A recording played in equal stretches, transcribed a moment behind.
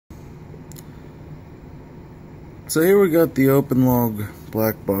So here we got the openlog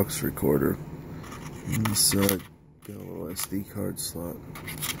black box recorder. And this got a little SD card slot,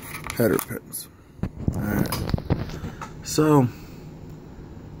 header pins. Alright. So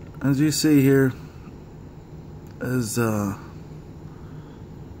as you see here is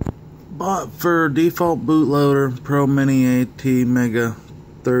bought for default bootloader Pro Mini AT Mega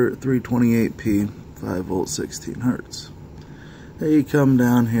 328p 5V 16 Hz. Then you come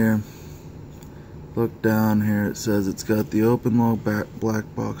down here, look down here, it says it's got the openlog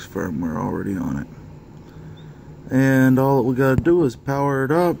black box firmware already on it. And all that we gotta do is power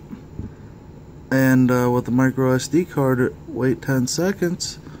it up, and with the micro SD card, wait 10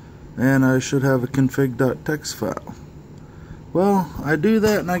 seconds, and I should have a config.txt file. Well, I do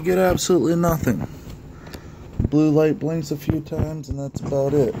that and I get absolutely nothing. The blue light blinks a few times and that's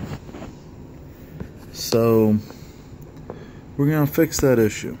about it. So we're gonna fix that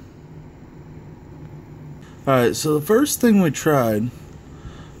issue. Alright, so the first thing we tried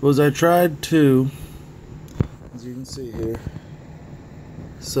was I tried to, as you can see here,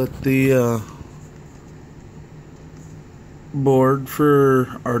 set the board for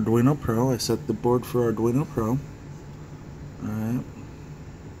Arduino Pro. I set the board for Arduino Pro. Alright.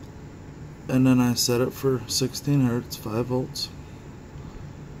 And then I set it for 16 Hz, 5V.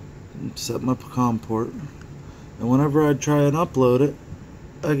 Set my COM port. And whenever I try and upload it,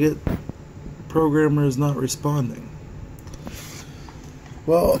 I get programmer is not responding.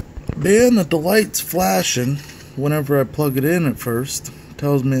 Well, being that the light's flashing whenever I plug it in at first,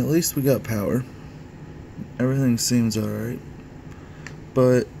 tells me at least we got power. Everything seems alright.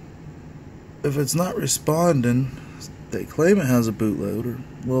 But if it's not responding, they claim it has a bootloader.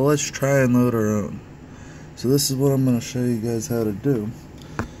 Well, let's try and load our own. So this is what I'm going to show you guys how to do.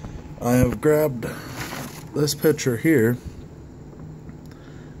 I have grabbed this picture here,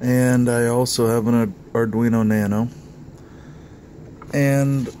 and I also have an Arduino Nano,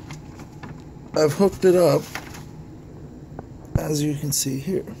 and I've hooked it up, as you can see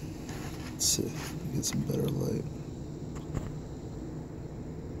here. Let's see if we get some better light.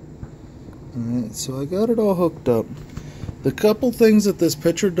 Alright, so I got it all hooked up. The couple things that this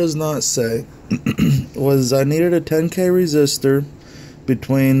picture does not say was I needed a 10K resistor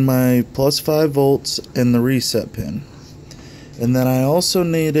between my plus 5V and the reset pin. And then I also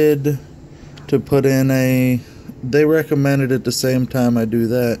needed to put in they recommended at the same time I do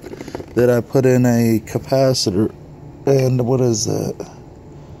that I put in a capacitor. And what is that?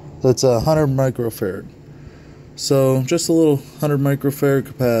 That's 100 microfarad. So just a little 100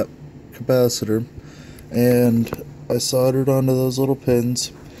 microfarad capacitor, and I soldered onto those little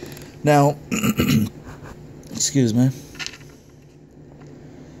pins. Now, excuse me.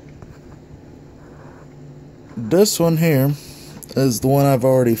 This one here is the one I've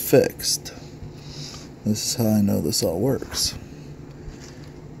already fixed. This is how I know this all works.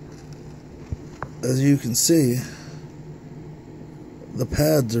 As you can see, the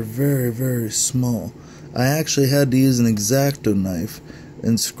pads are very, very small. I actually had to use an X-Acto knife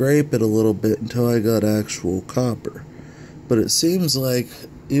and scrape it a little bit until I got actual copper. But it seems like,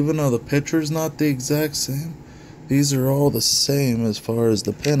 even though the picture's not the exact same, these are all the same as far as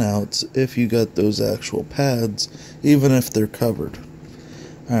the pinouts if you got those actual pads, even if they're covered.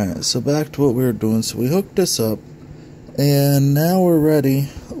 Alright, so back to what we were doing. So we hooked this up, and now we're ready.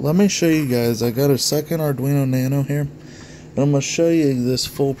 Let me show you guys. I got a second Arduino Nano here, and I'm going to show you this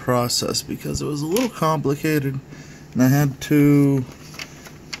full process because it was a little complicated, and I had to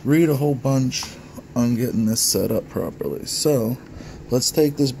read a whole bunch on getting this set up properly. So let's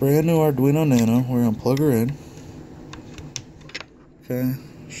take this brand new Arduino Nano. We're going to plug her in. Okay,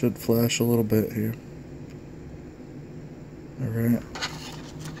 should flash a little bit here. Alright,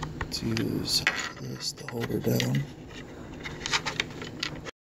 let's use this to hold her down.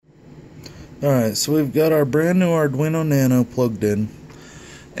 Alright, so we've got our brand new Arduino Nano plugged in.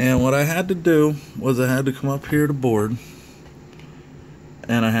 And what I had to do was I had to come up here to board,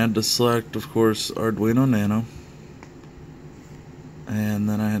 and I had to select, of course, Arduino Nano, and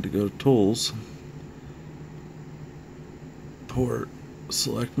then I had to go to Tools, Port,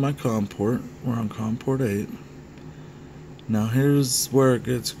 select my COM port. We're on COM port 8. Now here's where it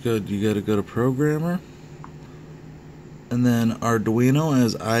gets good. You gotta go to Programmer, and then Arduino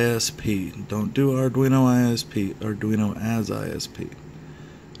as ISP. Don't do Arduino ISP, Arduino as ISP.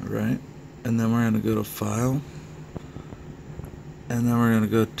 Alright, and then we're gonna go to File, and then we're gonna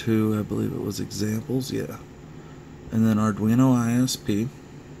go to, I believe it was Examples, yeah. And then Arduino ISP.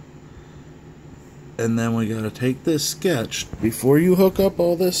 And then we gotta take this sketch before you hook up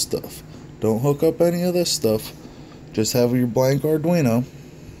all this stuff. Don't hook up any of this stuff. Just have your blank Arduino.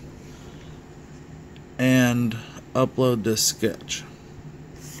 And upload this sketch.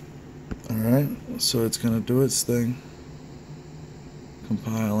 Alright, so it's going to do its thing.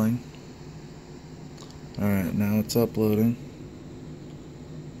 Compiling. Alright, now it's uploading.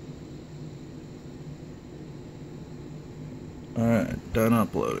 Alright, done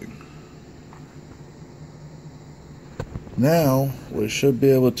uploading. Now we should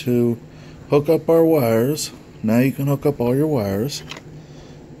be able to hook up our wires. Now you can hook up all your wires.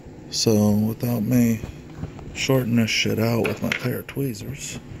 So without me shorting this shit out with my pair of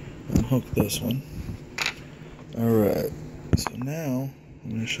tweezers, I'll hook this one. Alright, so now I'm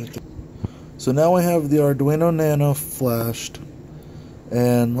gonna shut the. So now we have the Arduino Nano flashed,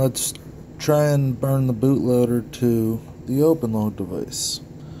 and let's try and burn the bootloader to the openlog device.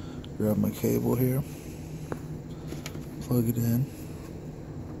 Grab my cable here, plug it in.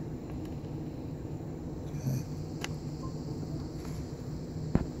 Okay.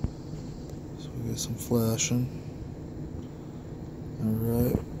 So we get some flashing.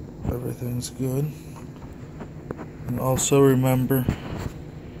 Alright, everything's good. And also remember,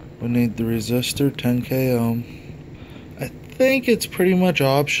 we need the resistor, 10k ohm. I think it's pretty much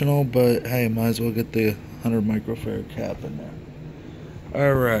optional, but hey, might as well get the 100 microfarad cap in there.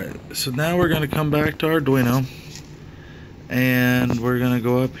 Alright, so now we're going to come back to Arduino, and we're going to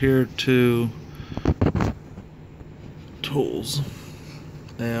go up here to Tools,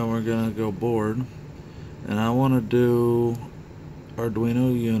 and we're going to go Board, and I want to do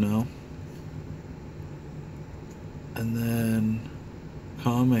Arduino Uno, and then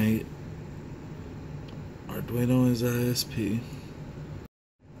COM8, Arduino is ISP,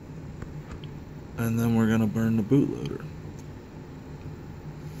 and then we're going to burn the bootloader.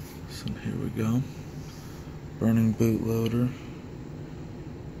 So here we go, burning bootloader.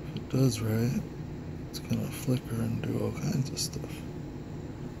 If it does right, it's going to flicker and do all kinds of stuff.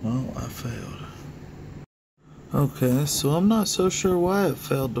 Oh, I failed. Okay, so I'm not so sure why it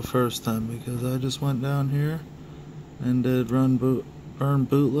failed the first time, because I just went down here and did burn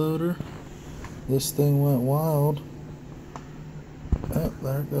bootloader. This thing went wild. Oh,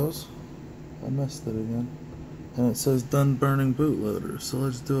 there it goes. I missed it again. And it says done burning bootloader. So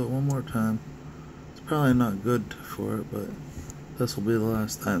let's do it one more time. It's probably not good for it, but this will be the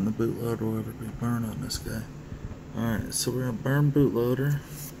last time the bootloader will ever be burned on this guy. Alright, so we're going to burn bootloader.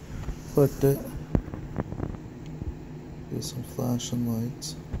 Clicked it. Get some flashing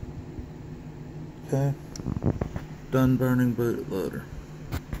lights. Okay. Done burning bootloader.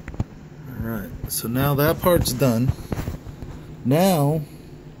 Alright, so now that part's done. Now,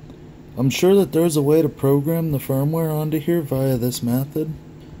 I'm sure that there's a way to program the firmware onto here via this method.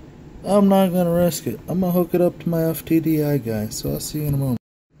 I'm not going to risk it. I'm going to hook it up to my FTDI guy, so I'll see you in a moment.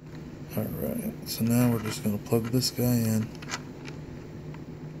 Alright, so now we're just going to plug this guy in.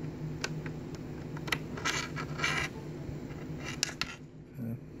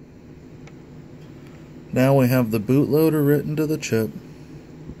 Okay. Now we have the bootloader written to the chip,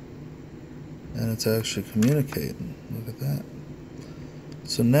 and it's actually communicating. Look at that.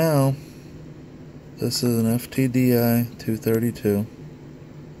 So now, this is an FTDI 232.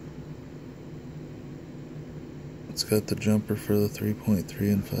 It's got the jumper for the 3.3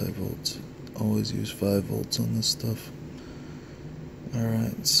 and 5 volts. Always use 5 volts on this stuff.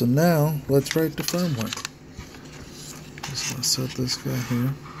 Alright, so now let's write the firmware. Just gonna set this guy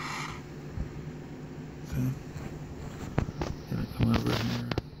here. Okay. Gonna come over here.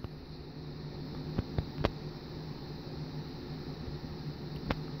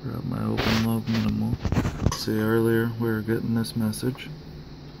 Grab my openlog minimal. See, earlier we were getting this message.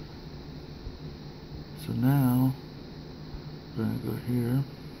 So now we're gonna go here.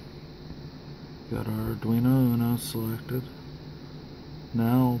 Got our Arduino Uno selected.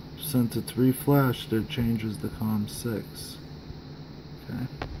 Now, since it's reflashed, it changes the COM6. Okay.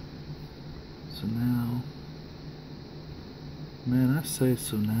 So now, man, I say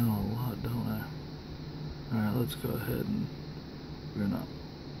so now a lot, don't I? Alright, let's go ahead and we're gonna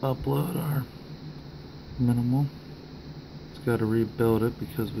upload our minimal. It's got to rebuild it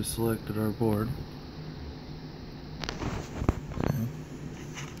because we selected our board. Okay.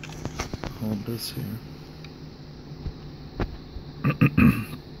 Hold this here.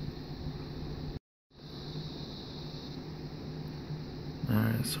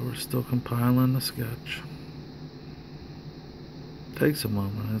 Alright, so we're still compiling the sketch. Takes a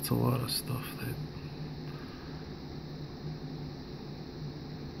moment, it's a lot of stuff.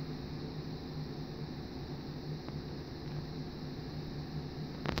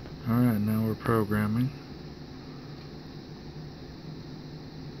 Alright, now we're programming.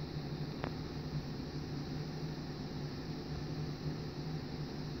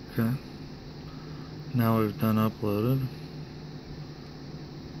 Okay. Now we've done uploaded.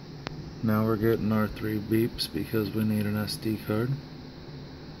 Now we're getting our 3 beeps because we need an SD card.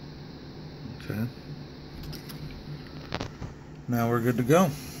 Okay. Now we're good to go.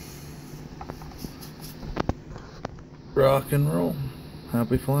 Rock and roll.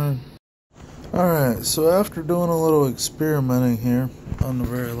 Happy flying. Alright, so after doing a little experimenting here on the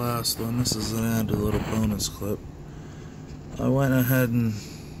very last one, this is an added little bonus clip. I went ahead and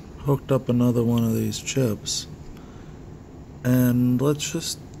hooked up another one of these chips. And let's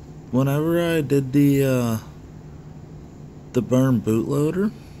just, whenever I did the burn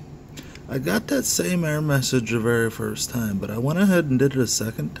bootloader, I got that same error message the very first time, but I went ahead and did it a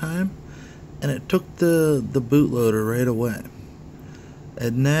second time, and it took the bootloader right away.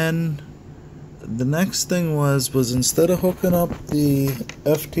 And then the next thing was instead of hooking up the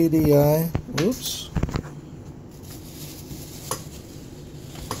FTDI, whoops.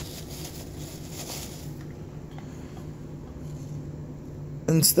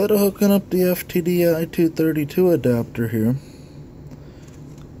 Instead of hooking up the FTDI 232 adapter here,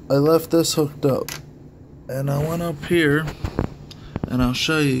 I left this hooked up. And I went up here, and I'll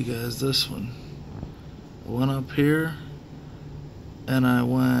show you guys this one. I went up here, and I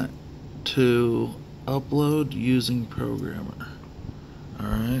went to upload using programmer.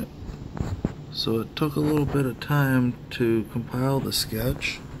 Alright, so it took a little bit of time to compile the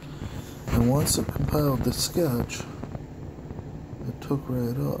sketch, and once it compiled the sketch, it took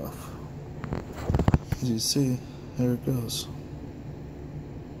right off. As you see, here it goes.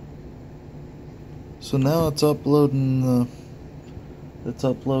 So now it's uploading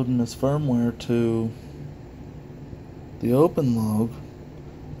this firmware to the openlog.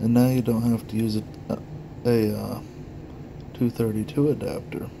 And now you don't have to use a 232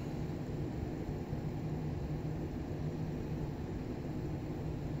 adapter.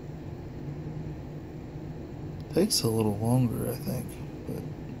 Takes a little longer, I think, but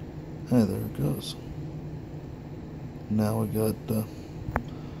hey, there it goes. Now we got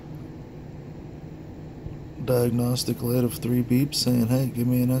diagnostic light of 3 beeps saying, hey, give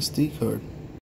me an SD card.